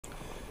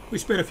We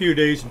spent a few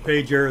days in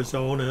Page,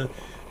 Arizona,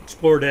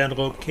 explored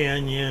Antelope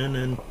Canyon,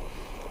 and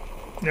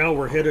now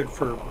we're headed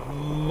for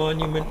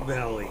Monument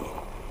Valley.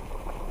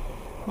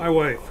 My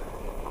wife,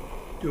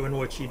 doing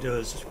what she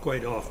does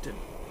quite often,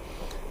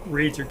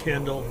 reads her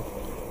Kindle,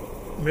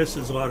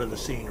 misses a lot of the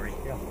scenery.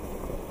 Yeah.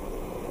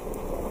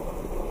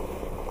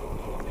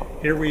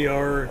 Here we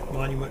are at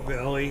Monument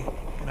Valley,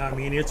 and I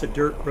mean, it's a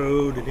dirt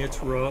road and it's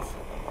rough.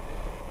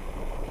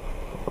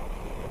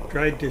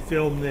 Tried to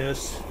film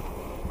this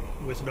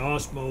with an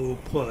Osmo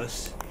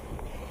Plus.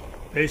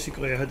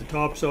 Basically, I had the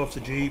tops off the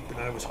Jeep and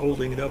I was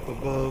holding it up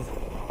above,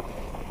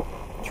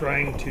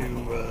 trying to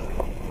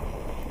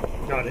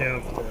not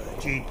have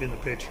the Jeep in the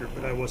picture,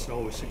 but I wasn't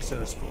always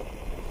successful.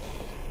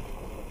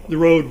 The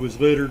road was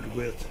littered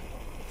with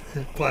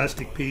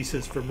plastic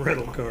pieces from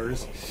rental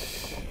cars.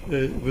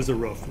 It was a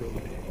rough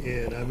road,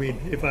 and I mean,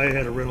 if I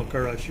had a rental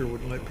car, I sure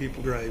wouldn't let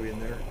people drive in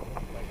there.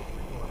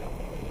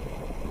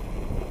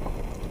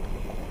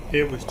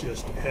 It was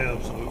just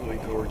absolutely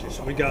gorgeous.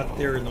 We got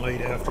there in the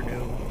late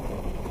afternoon.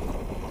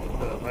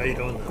 The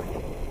light on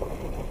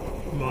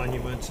the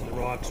monuments and the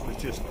rocks was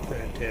just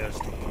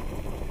fantastic.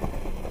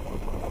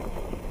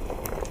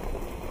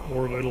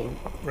 More little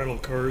rental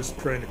cars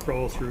trying to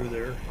crawl through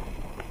there.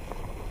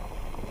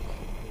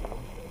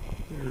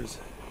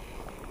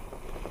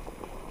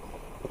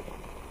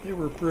 They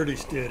were pretty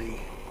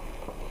steady.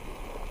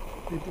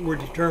 People were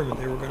determined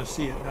they were going to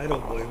see it, and I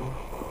don't blame them.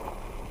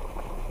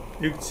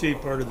 You can see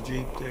part of the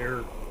Jeep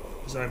there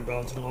as I'm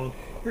bouncing along.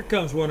 Here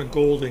comes one of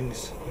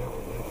Golding's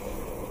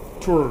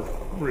tour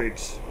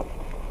rigs.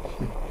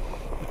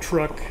 A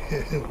truck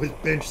with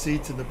bench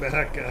seats in the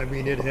back. I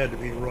mean, it had to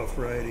be rough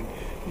riding.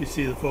 You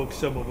see the folks,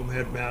 some of them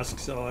had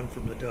masks on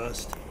from the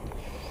dust.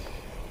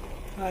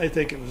 I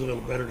think it was a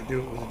little better to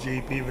do it with a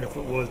Jeep, even if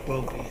it was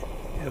bumpy.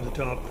 Have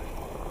the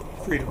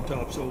freedom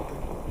tops open.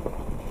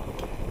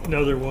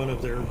 Another one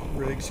of their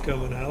rigs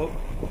coming out.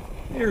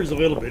 Here's a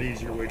little bit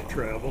easier way to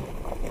travel.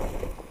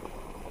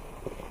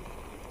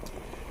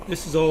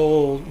 This is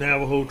all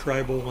Navajo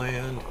tribal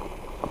land.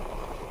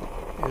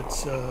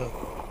 It's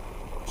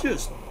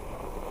just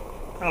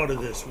out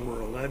of this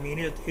world. I mean,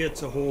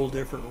 it's a whole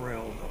different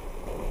realm.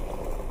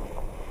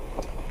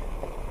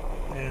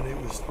 And it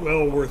was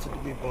well worth it to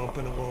be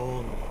bumping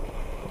along,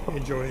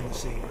 enjoying the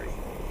scenery.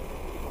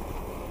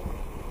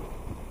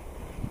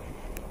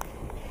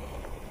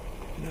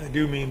 And I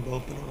do mean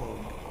bumping along.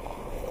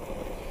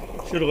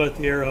 Should have let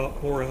the air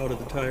out more out of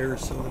the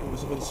tires so that it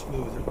was a little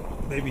smoother.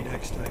 Maybe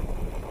next time.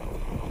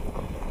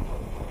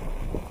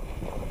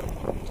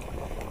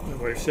 My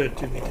wife said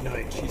to me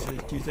tonight, she says,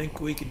 "Do you think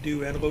we could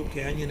do Antelope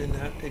Canyon and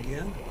that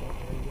again?"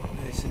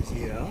 And I says,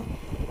 "Yeah.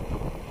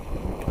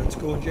 Let's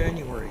go in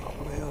January."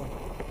 Well,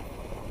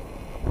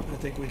 I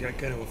think we got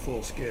kind of a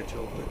full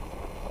schedule,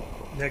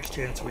 but next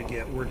chance we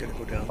get, we're going to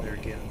go down there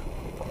again.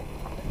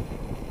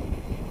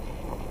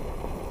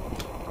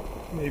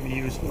 Maybe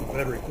use a little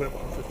better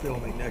equipment for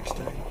filming next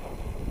time.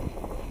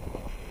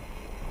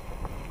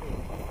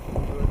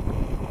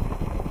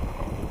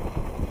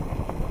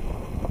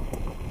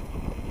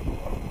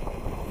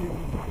 You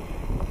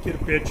get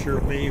a picture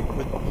of me,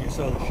 you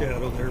saw the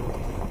shadow there with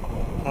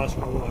the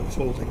Osmo I was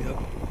holding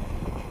up.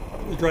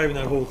 I was driving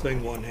that whole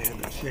thing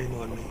one-handed. Shame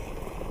on me.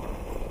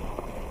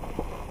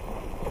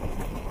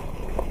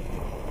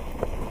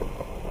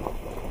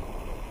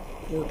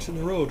 Forks in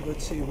the road.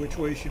 Let's see, which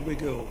way should we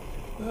go?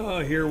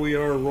 Here we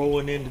are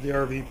rolling into the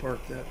RV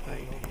park that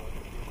night.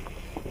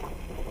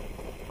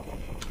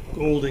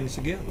 Goldings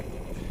again.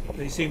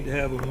 They seem to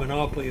have a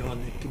monopoly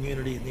on the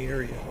community in the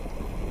area.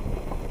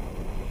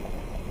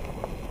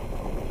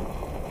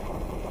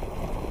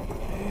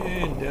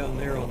 And down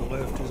there on the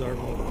left is our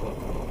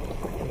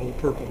motorhome, an old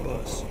purple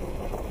bus.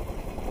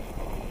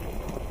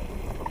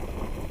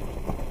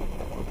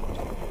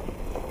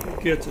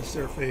 It gets us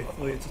there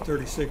faithfully. It's a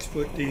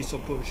 36-foot diesel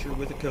pusher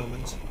with a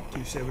Cummins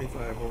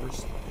 275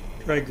 horse.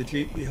 Drag the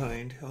Jeep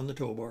behind on the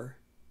tow bar.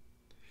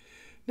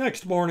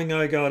 Next morning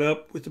I got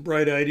up with the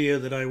bright idea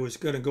that I was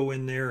going to go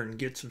in there and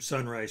get some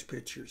sunrise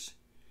pictures.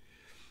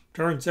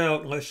 Turns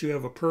out, unless you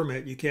have a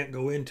permit, you can't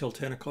go in till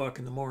 10 o'clock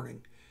in the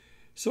morning.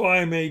 So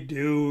I may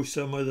do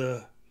some of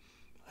the,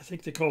 I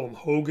think they call them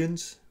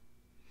hogans,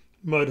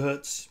 mud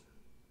huts.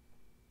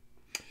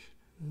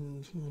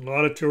 A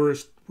lot of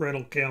tourist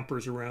rental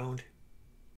campers around.